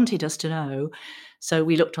 They wanted us to know. So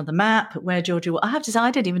we looked on the map at where Georgia was. I have to say, I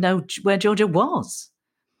didn't even know where Georgia was.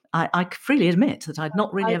 I freely admit that I'd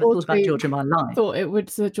not really ever thought about Georgia in my life. I thought it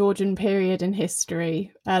was the Georgian period in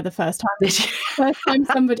history. The first time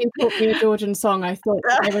somebody taught me a Georgian song, I thought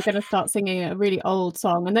they were going to start singing a really old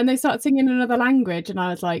song, and then they started singing another language, and I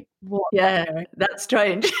was like, "What?" Yeah, that's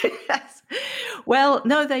strange. Yes. Well,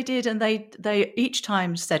 no, they did, and they each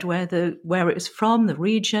time said where it was from, the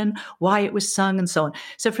region, why it was sung, and so on.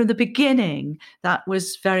 So from the beginning, that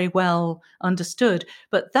was very well understood.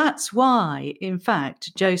 But that's why, in fact,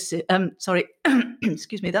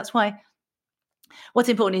 excuse me. That's why. What's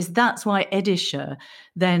important is that's why Edisha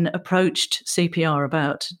then approached CPR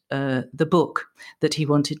about the book that he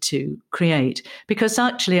wanted to create. Because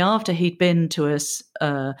actually, after he'd been to us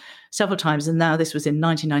several times, and now this was in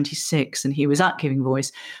 1996, and he was at Giving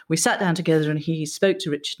Voice, we sat down together and he spoke to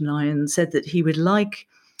Richard and I and said that he would like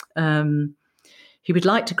to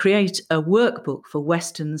create a workbook for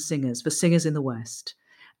Western singers, for singers in the West.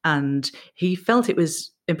 And he felt it was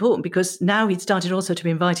important because now he'd started also to be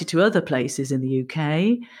invited to other places in the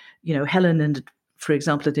UK. You know, Helen, for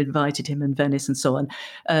example, had invited him, and Venice and so on.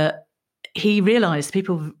 He realised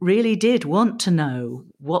people really did want to know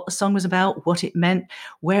what the song was about, what it meant,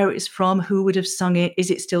 where it's from, who would have sung it, is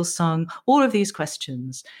it still sung, all of these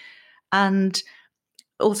questions. And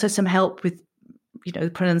also some help with,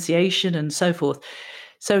 pronunciation and so forth.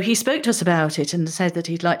 So he spoke to us about it and said that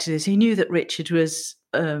he'd like to do this. He knew that Richard was,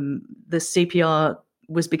 the CPR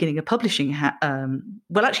was beginning a publishing.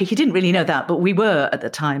 Well, actually, he didn't really know that, but we were at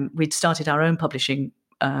the time. We'd started our own publishing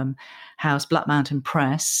house, Black Mountain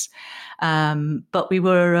Press. But we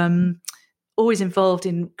were always involved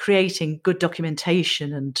in creating good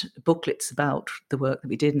documentation and booklets about the work that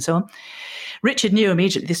we did and so on. Richard knew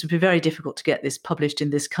immediately this would be very difficult to get this published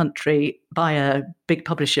in this country by a big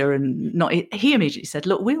publisher, and he immediately said,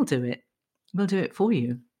 "Look, we'll do it. We'll do it for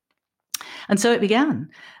you." And so it began.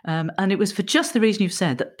 And it was for just the reason you've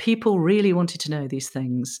said, that people really wanted to know these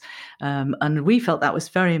things. And we felt that was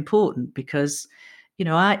very important because, in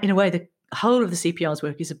a way, the whole of the CPR's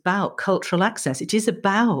work is about cultural access. It is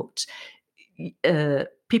about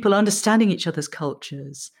people understanding each other's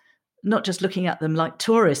cultures, not just looking at them like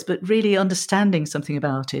tourists, but really understanding something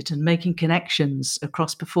about it and making connections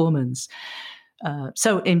across performance.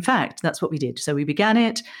 So, in fact, that's what we did. So we began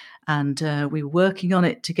it, and we were working on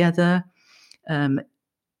it together.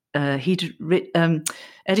 Edisha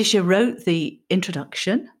wrote the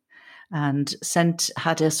introduction and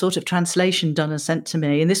had a sort of translation done and sent to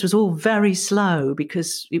me. And this was all very slow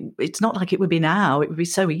because it's not like it would be now. It would be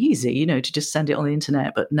so easy, to just send it on the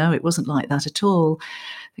internet. But no, it wasn't like that at all. I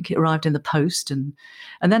think it arrived in the post. And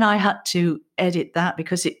then I had to edit that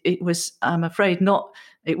because it was, I'm afraid,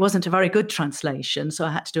 it wasn't a very good translation. So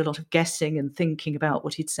I had to do a lot of guessing and thinking about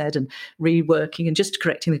what he'd said and reworking and just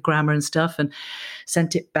correcting the grammar and stuff, and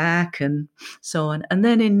sent it back and so on. And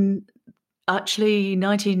then in actually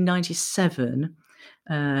 1997,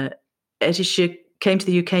 Edisha came to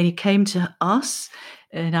the UK and he came to us.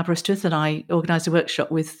 in Aberystwyth, and I organised a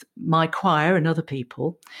workshop with my choir and other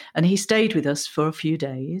people. And he stayed with us for a few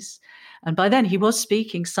days. And by then he was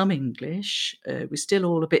speaking some English. It was still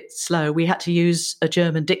all a bit slow. We had to use a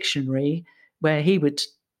German dictionary where he would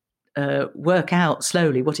work out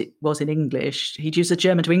slowly what it was in English. He'd use a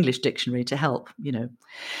German to English dictionary to help,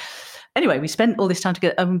 Anyway, we spent all this time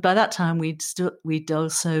together. And by that time, we'd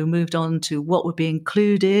also moved on to what would be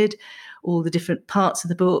included, all the different parts of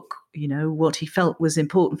the book, what he felt was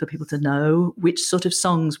important for people to know, which sort of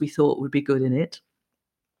songs we thought would be good in it.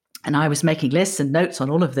 And I was making lists and notes on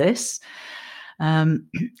all of this. And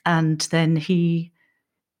then he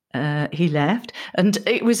left. And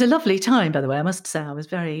it was a lovely time, by the way. I must say, I was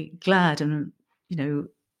very glad. And,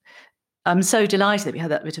 I'm so delighted that we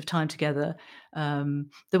had that bit of time together.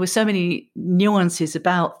 There were so many nuances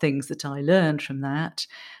about things that I learned from that.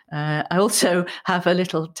 I also have a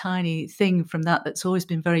little tiny thing from that that's always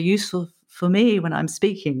been very useful for me when I'm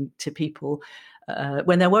speaking to people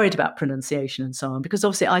when they're worried about pronunciation and so on, because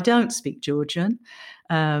obviously I don't speak Georgian.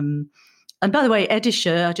 And by the way,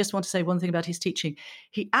 Edisha, I just want to say one thing about his teaching.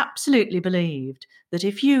 He absolutely believed that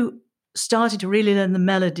if you started to really learn the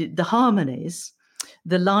melody, the harmonies,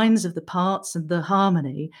 the lines of the parts and the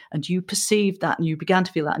harmony, and you perceived that and you began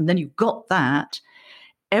to feel that, and then you got that,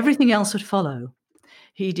 everything else would follow.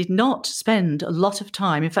 He did not spend a lot of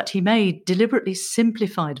time. In fact, he made deliberately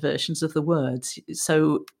simplified versions of the words.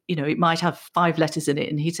 So, it might have 5 letters in it.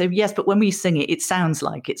 And he'd say, yes, but when we sing it, it sounds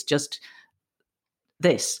like it's just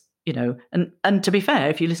this, And to be fair,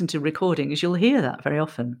 if you listen to recordings, you'll hear that very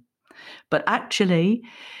often. But actually,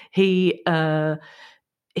 he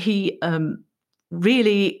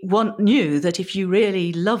really knew that if you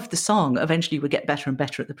really loved the song, eventually you would get better and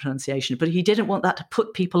better at the pronunciation. But he didn't want that to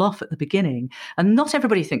put people off at the beginning. And not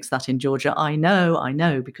everybody thinks that in Georgia. I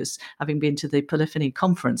know, because having been to the Polyphony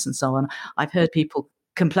conference and so on, I've heard people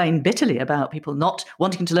complain bitterly about people not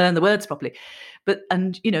wanting to learn the words properly.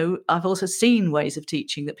 And I've also seen ways of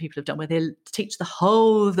teaching that people have done where they teach the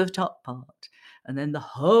whole of the top part, and then the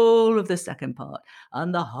whole of the second part,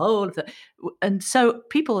 and the whole of and so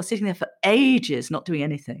people are sitting there for ages not doing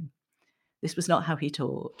anything. This was not how he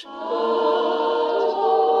taught.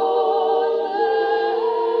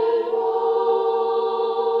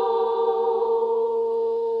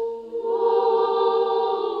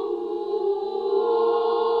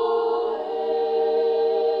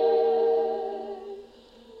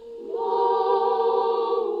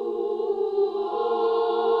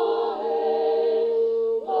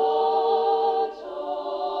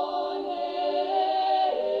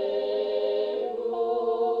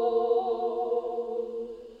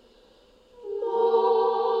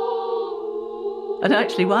 And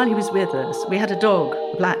actually, while he was with us, we had a dog,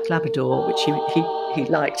 a black Labrador, which he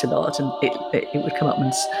liked a lot, and it would come up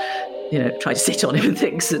and try to sit on him and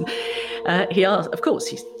things. And he asked, of course,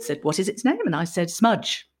 he said, "What is its name?" And I said,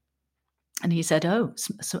 "Smudge." And he said, "Oh,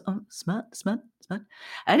 Smudge."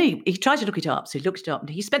 And he tried to look it up. So he looked it up, and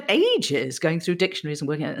he spent ages going through dictionaries and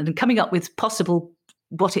working out and coming up with possible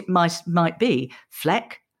what it might be.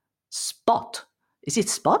 Fleck, spot. Is it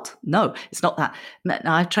spot? No, it's not that. Now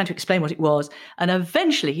I'm trying to explain what it was. And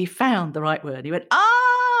eventually he found the right word. He went,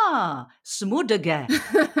 smudge.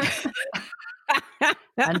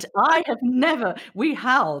 And I have we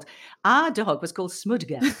howled. Our dog was called Smudge.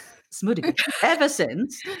 Ever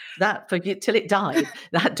since that, till it died,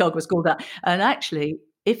 that dog was called that. And actually,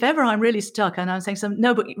 if ever I'm really stuck and I'm saying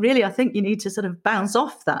no, but really I think you need to sort of bounce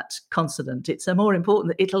off that consonant. It's a more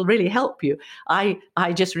important, it'll really help you. I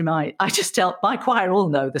just tell my choir all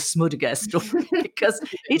know the Smudge story because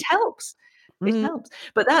it helps. It helps.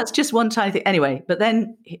 But that's just one tiny thing. Anyway, but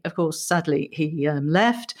then, of course, sadly, he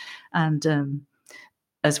left. And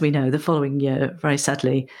as we know, the following year, very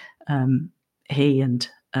sadly, he and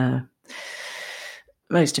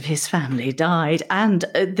most of his family died. And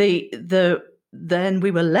then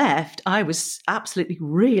we were left. I was absolutely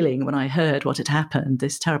reeling when I heard what had happened,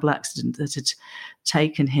 this terrible accident that had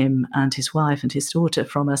taken him and his wife and his daughter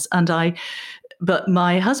from us. But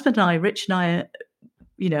my husband and I, Rich and I,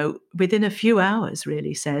 within a few hours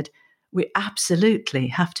really said, we absolutely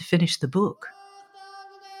have to finish the book.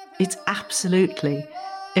 It's absolutely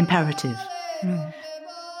imperative.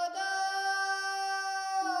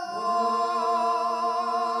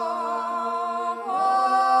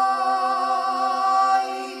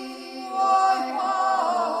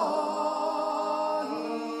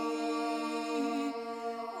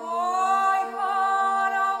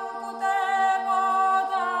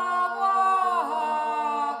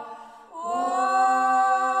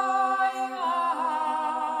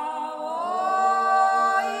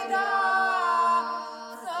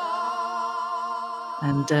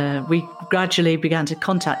 And we gradually began to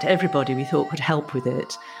contact everybody we thought could help with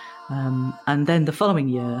it. And then the following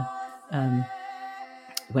year,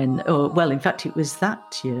 in fact, it was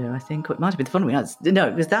that year, I think, or it might have been the following year. No,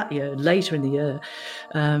 it was that year, later in the year,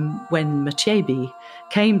 when Machebi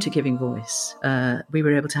came to Giving Voice. We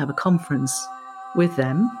were able to have a conference with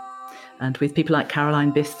them and with people like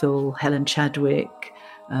Caroline Bithell, Helen Chadwick,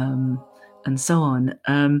 and so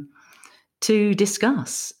on, to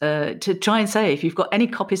discuss, to try and say, if you've got any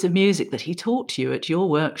copies of music that he taught to you at your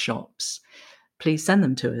workshops, please send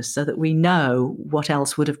them to us so that we know what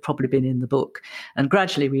else would have probably been in the book. And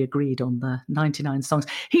gradually we agreed on the 99 songs.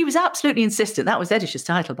 He was absolutely insistent. That was Edish's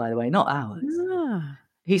title, by the way, not ours. Ah.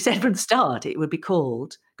 He said from the start it would be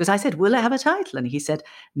called, because I said, will it have a title? And he said,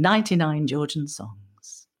 99 Georgian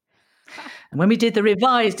Songs. And when we did the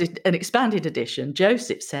revised and expanded edition,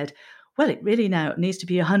 Joseph said, well, it really now needs to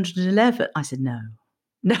be 111. I said, no,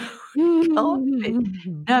 it can't be.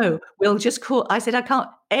 No, we'll just call. I said, I can't.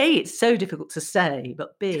 A, it's so difficult to say,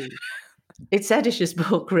 but B, it's Edish's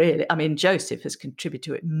book, really. I mean, Joseph has contributed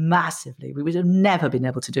to it massively. We would have never been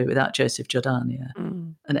able to do it without Joseph Jordania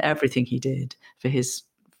and everything he did for his,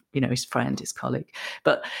 his friend, his colleague.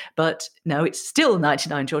 But no, it's still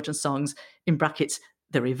 99 Georgian Songs, in brackets,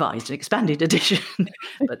 the revised and expanded edition.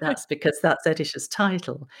 But that's because that's Edish's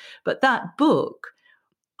title. But that book,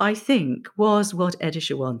 I think, was what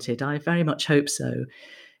Edisha wanted. I very much hope so.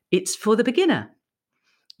 It's for the beginner.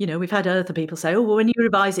 We've had other people say, oh, well, when you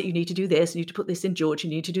revise it, you need to do this, you need to put this in George, you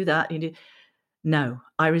need to do that. No,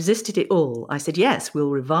 I resisted it all. I said, yes, we'll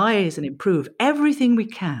revise and improve everything we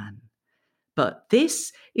can. But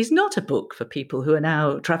this is not a book for people who are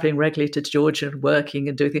now travelling regularly to Georgia and working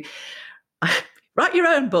and doing things. Write your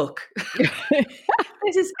own book.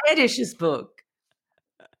 This is Edish's book.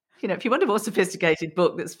 If you want a more sophisticated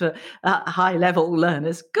book that's for high-level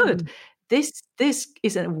learners, good. This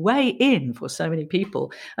is a way in for so many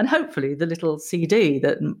people. And hopefully the little CD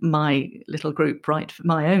that my little group,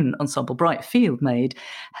 my own ensemble, Bright Field, made,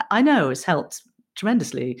 I know has helped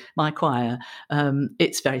tremendously my choir.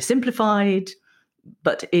 It's very simplified,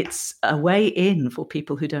 but it's a way in for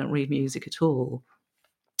people who don't read music at all.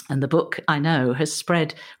 And the book, I know, has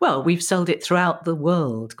spread. Well, we've sold it throughout the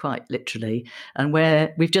world, quite literally. And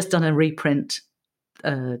we've just done a reprint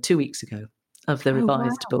 2 weeks ago of the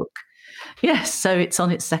revised book. Yes, so it's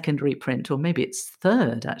on its second reprint, or maybe it's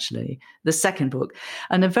third, actually, the second book.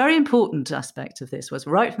 And a very important aspect of this was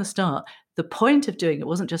right from the start, the point of doing it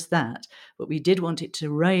wasn't just that, but we did want it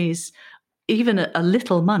to raise even a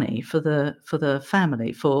little money for the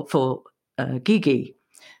family, for Gigi,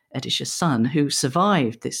 Edisha's son, who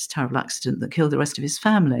survived this terrible accident that killed the rest of his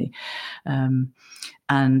family.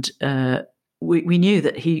 We knew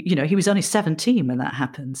that he was only 17 when that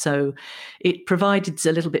happened. So it provided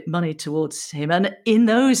a little bit money towards him. And in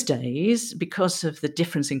those days, because of the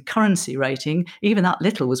difference in currency rating, even that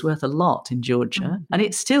little was worth a lot in Georgia. Mm-hmm. And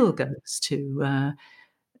it still goes to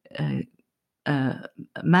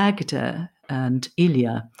Magda and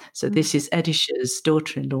Ilya. So this is Edisha's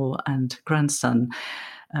daughter-in-law and grandson.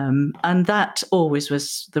 And that always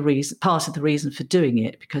was part of the reason for doing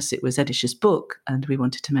it, because it was Edisha's book, and we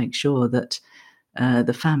wanted to make sure that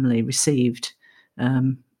the family received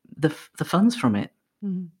the funds from it.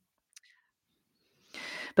 Mm.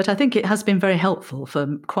 But I think it has been very helpful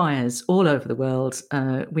for choirs all over the world.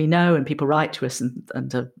 We know, and people write to us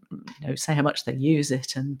and say how much they use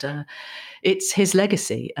it, and it's his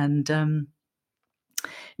legacy. And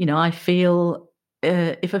I feel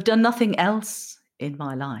if I've done nothing else in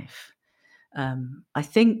my life, I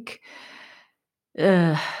think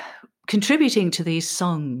contributing to these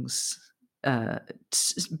songs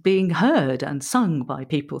being heard and sung by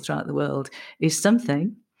people throughout the world is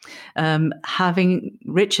something. Having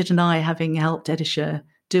Richard and I having helped Edisha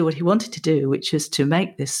do what he wanted to do, which is to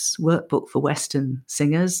make this workbook for Western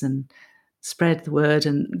singers and spread the word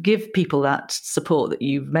and give people that support that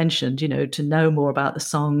you've mentioned, to know more about the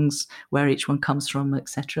songs, where each one comes from,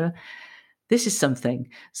 etc. This is something.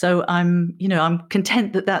 So I'm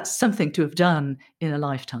content that that's something to have done in a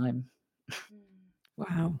lifetime.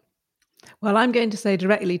 Wow. Well, I'm going to say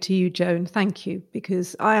directly to you, Joan, thank you,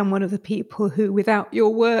 because I am one of the people who, without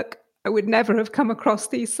your work, I would never have come across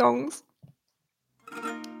these songs.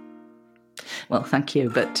 Well, thank you.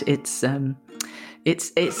 But it's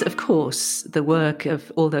of course the work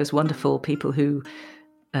of all those wonderful people who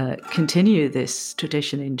continue this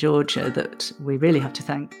tradition in Georgia that we really have to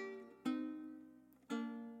thank.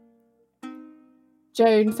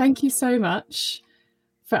 Joan, thank you so much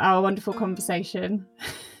for our wonderful conversation.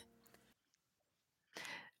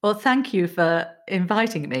 Well, thank you for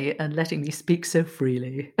inviting me and letting me speak so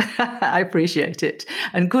freely. I appreciate it.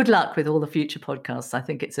 And good luck with all the future podcasts. I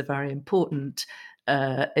think it's a very important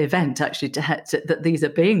event, actually, that these are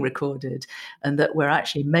being recorded and that we're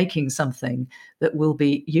actually making something that will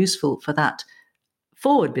be useful for that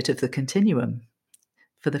forward bit of the continuum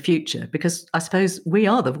for the future. Because I suppose we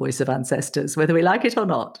are the voice of ancestors, whether we like it or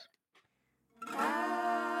not.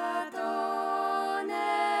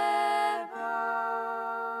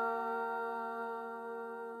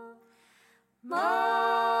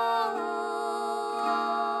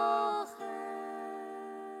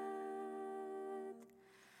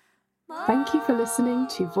 Thank you for listening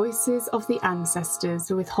to Voices of the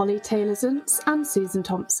Ancestors with Holly Taylor-Zuntz and Susan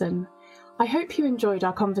Thompson. I hope you enjoyed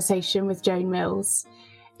our conversation with Joan Mills.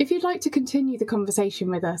 If you'd like to continue the conversation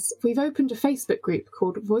with us, we've opened a Facebook group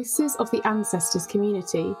called Voices of the Ancestors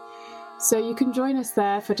Community. So you can join us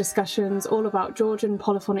there for discussions all about Georgian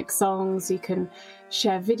polyphonic songs. You can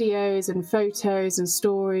share videos and photos and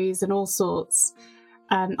stories and all sorts.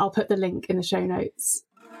 And I'll put the link in the show notes.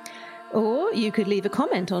 Or you could leave a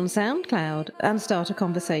comment on SoundCloud and start a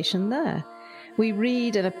conversation there. We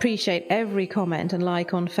read and appreciate every comment and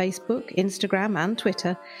like on Facebook, Instagram and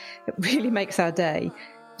Twitter. It really makes our day.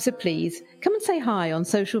 So please, come and say hi on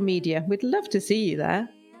social media. We'd love to see you there.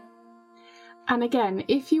 And again,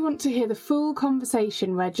 if you want to hear the full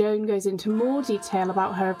conversation where Joan goes into more detail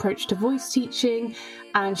about her approach to voice teaching,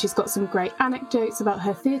 and she's got some great anecdotes about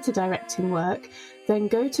her theatre directing work, then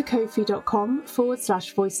go to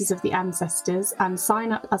ko-fi.com/Voices of the Ancestors and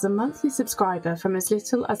sign up as a monthly subscriber from as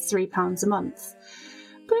little as £3 a month.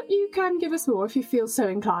 But you can give us more if you feel so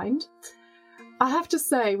inclined. I have to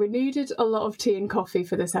say, we needed a lot of tea and coffee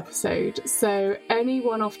for this episode, so any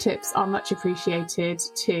one-off tips are much appreciated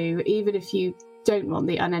too, even if you don't want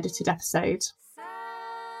the unedited episode.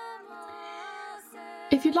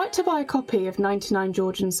 If you'd like to buy a copy of 99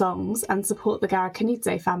 Georgian Songs and support the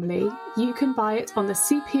Garakonidze family, you can buy it on the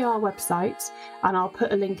CPR website, and I'll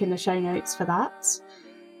put a link in the show notes for that.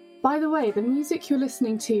 By the way, the music you're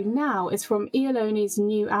listening to now is from Ioloni's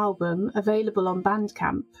new album, available on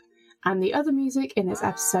Bandcamp. And the other music in this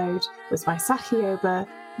episode was by Sachioba,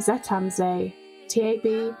 Zetamze,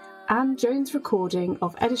 TAB, and Joan's recording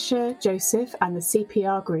of Edisha, Joseph and the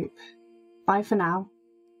CPR group. Bye for now.